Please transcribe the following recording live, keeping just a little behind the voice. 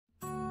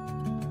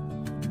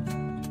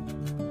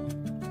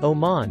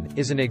Oman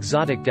is an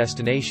exotic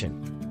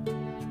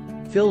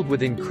destination, filled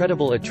with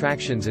incredible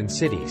attractions and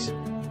cities.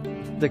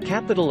 The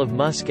capital of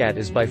Muscat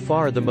is by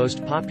far the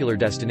most popular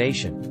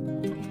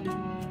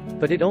destination.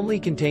 But it only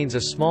contains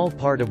a small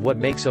part of what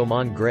makes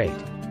Oman great.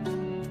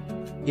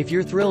 If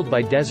you're thrilled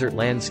by desert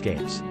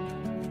landscapes,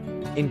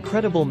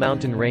 incredible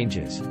mountain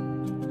ranges,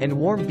 and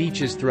warm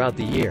beaches throughout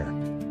the year,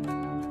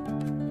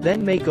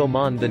 then make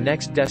Oman the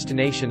next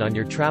destination on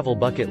your travel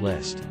bucket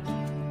list.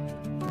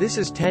 This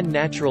is 10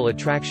 natural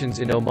attractions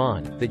in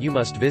Oman that you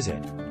must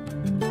visit.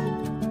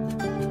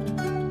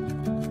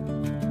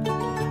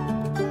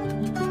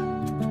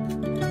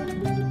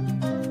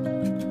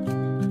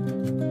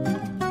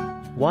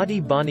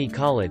 Wadi Bani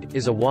Khalid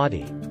is a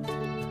wadi,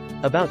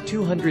 about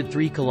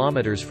 203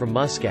 kilometers from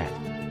Muscat.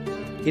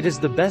 It is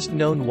the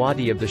best-known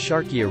wadi of the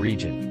Sharqiyah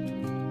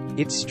region.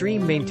 Its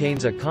stream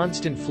maintains a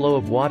constant flow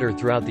of water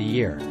throughout the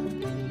year.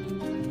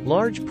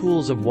 Large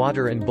pools of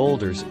water and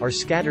boulders are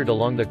scattered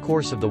along the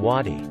course of the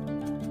wadi.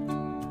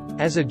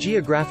 As a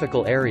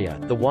geographical area,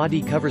 the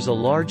wadi covers a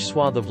large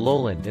swath of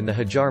lowland in the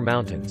Hajar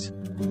Mountains.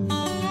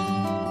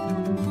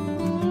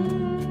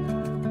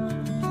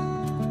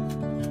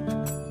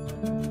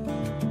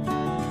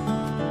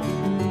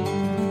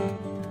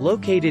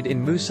 Located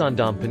in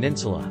Musandam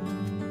Peninsula.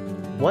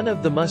 One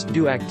of the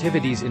must-do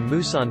activities in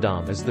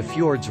Musandam is the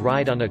Fjords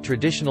ride on a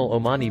traditional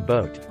Omani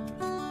boat.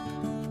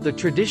 The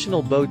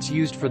traditional boats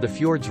used for the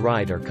Fjords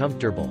ride are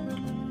comfortable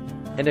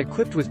and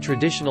equipped with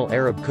traditional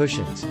Arab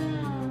cushions.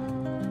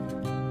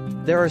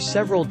 There are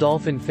several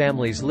dolphin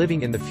families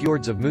living in the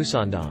Fjords of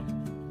Musandam.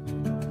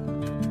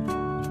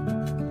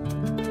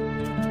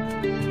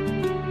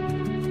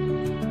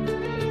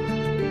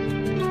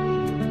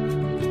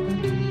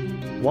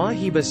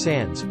 Wahiba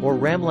Sands, or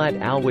Ramlat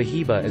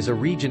al-Wahiba, is a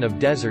region of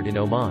desert in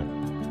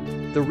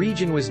Oman. The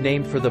region was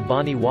named for the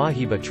Bani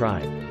Wahiba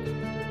tribe.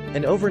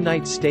 An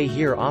overnight stay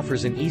here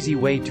offers an easy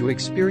way to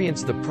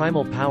experience the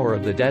primal power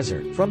of the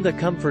desert, from the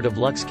comfort of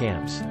luxe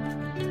camps.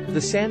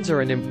 The sands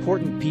are an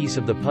important piece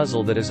of the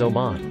puzzle that is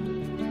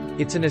Oman.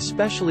 It's an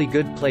especially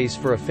good place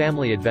for a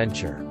family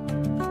adventure.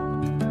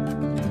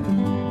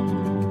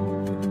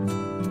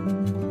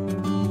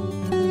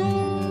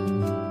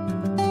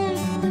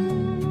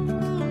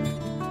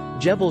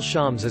 Jebel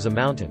Shams is a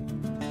mountain.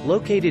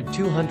 Located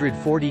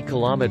 240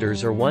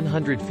 kilometers or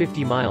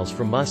 150 miles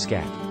from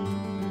Muscat.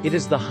 It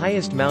is the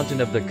highest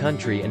mountain of the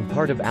country and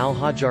part of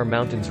Al-Hajar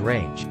Mountains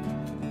range.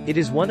 It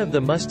is one of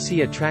the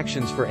must-see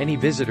attractions for any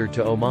visitor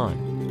to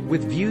Oman,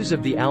 with views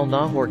of the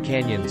Al-Nahor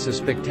Canyon so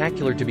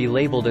spectacular to be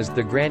labeled as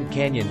the Grand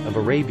Canyon of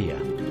Arabia.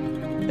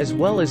 As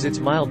well as its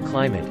mild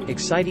climate,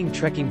 exciting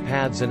trekking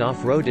paths and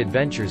off-road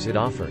adventures it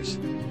offers.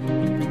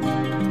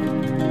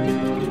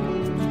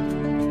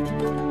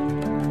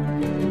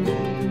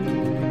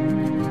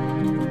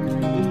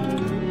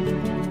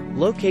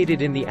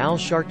 Located in the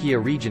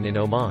Al-Sharqiyah region in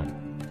Oman,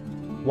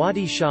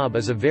 Wadi Shab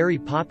is a very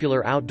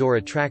popular outdoor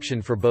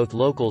attraction for both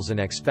locals and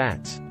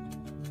expats.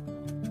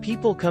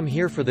 People come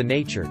here for the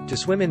nature, to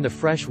swim in the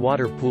fresh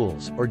water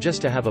pools, or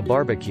just to have a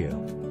barbecue.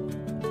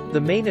 The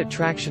main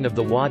attraction of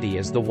the wadi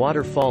is the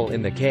waterfall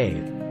in the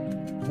cave,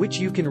 which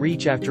you can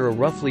reach after a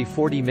roughly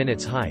 40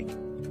 minutes hike.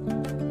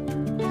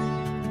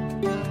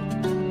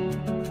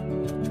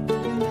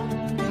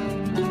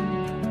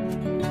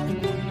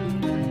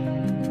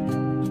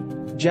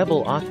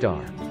 Jebel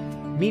Akhtar,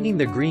 meaning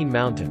the Green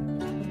Mountain,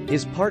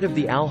 is part of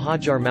the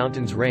Al-Hajar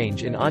Mountains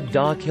range in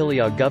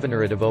Ad-Dakhiliyah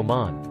Governorate of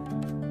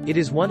Oman. It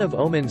is one of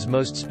Oman's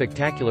most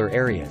spectacular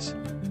areas.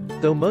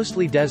 Though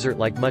mostly desert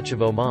like much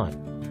of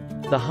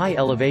Oman, the high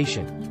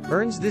elevation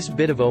earns this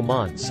bit of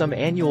Oman some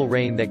annual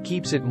rain that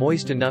keeps it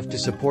moist enough to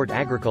support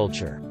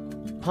agriculture.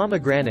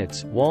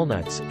 Pomegranates,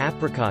 walnuts,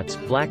 apricots,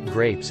 black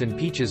grapes and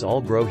peaches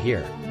all grow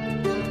here.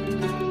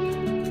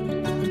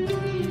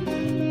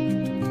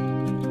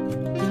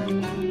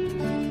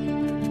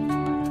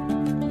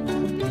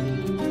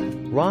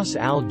 Ras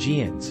Al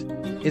Gians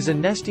is a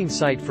nesting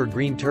site for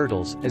green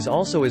turtles, as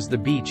also is the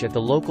beach at the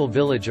local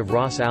village of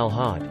Ras Al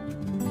Had.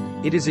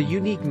 It is a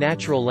unique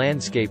natural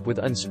landscape with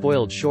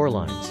unspoiled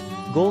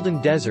shorelines, golden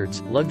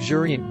deserts,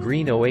 luxuriant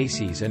green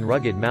oases and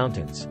rugged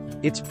mountains.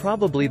 It's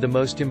probably the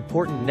most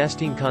important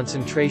nesting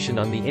concentration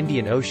on the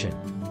Indian Ocean.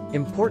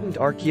 Important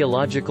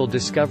archaeological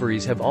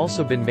discoveries have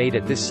also been made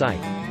at this site.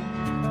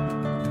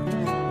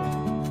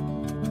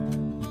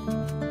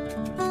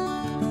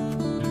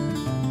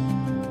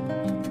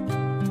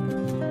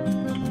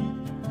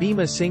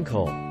 Bima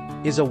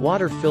Sinkhole is a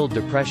water-filled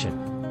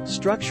depression,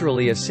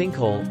 structurally a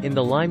sinkhole, in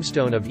the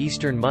limestone of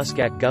eastern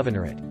Muscat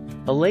Governorate.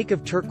 A lake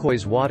of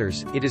turquoise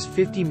waters, it is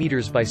 50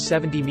 meters by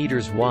 70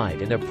 meters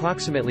wide and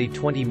approximately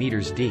 20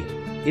 meters deep.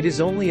 It is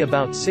only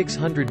about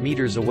 600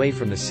 meters away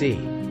from the sea.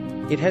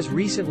 It has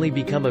recently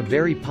become a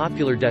very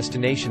popular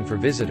destination for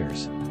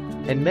visitors.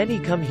 And many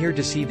come here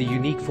to see the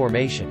unique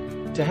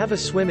formation, to have a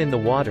swim in the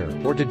water,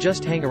 or to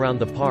just hang around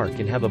the park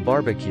and have a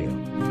barbecue.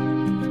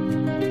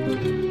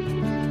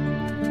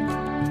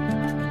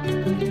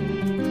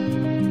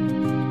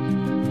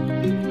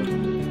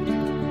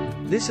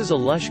 This is a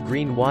lush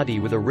green wadi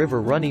with a river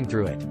running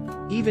through it,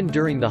 even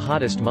during the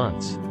hottest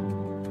months.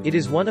 It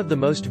is one of the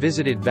most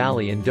visited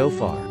valley in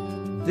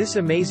Dhofar. This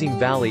amazing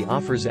valley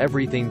offers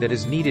everything that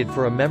is needed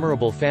for a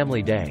memorable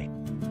family day.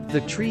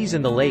 The trees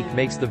and the lake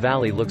makes the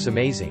valley looks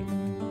amazing.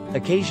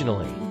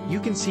 Occasionally, you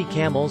can see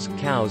camels,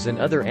 cows and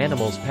other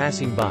animals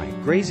passing by,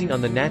 grazing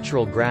on the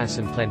natural grass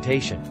and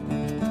plantation.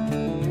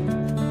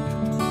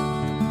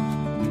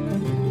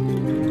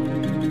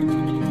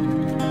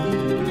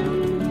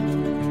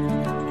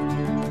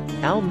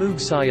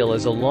 Al-Mughsayil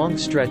is a long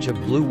stretch of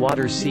blue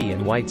water sea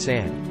and white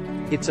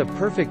sand. It's a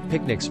perfect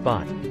picnic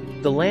spot.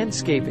 The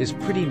landscape is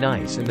pretty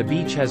nice and the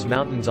beach has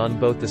mountains on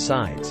both the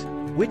sides,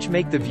 which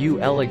make the view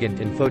elegant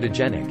and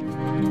photogenic.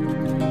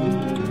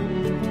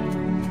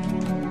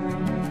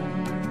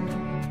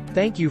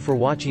 Thank you for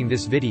watching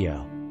this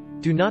video.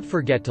 Do not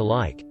forget to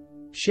like,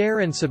 share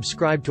and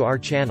subscribe to our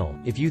channel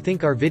if you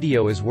think our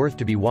video is worth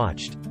to be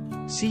watched.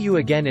 See you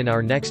again in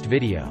our next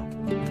video.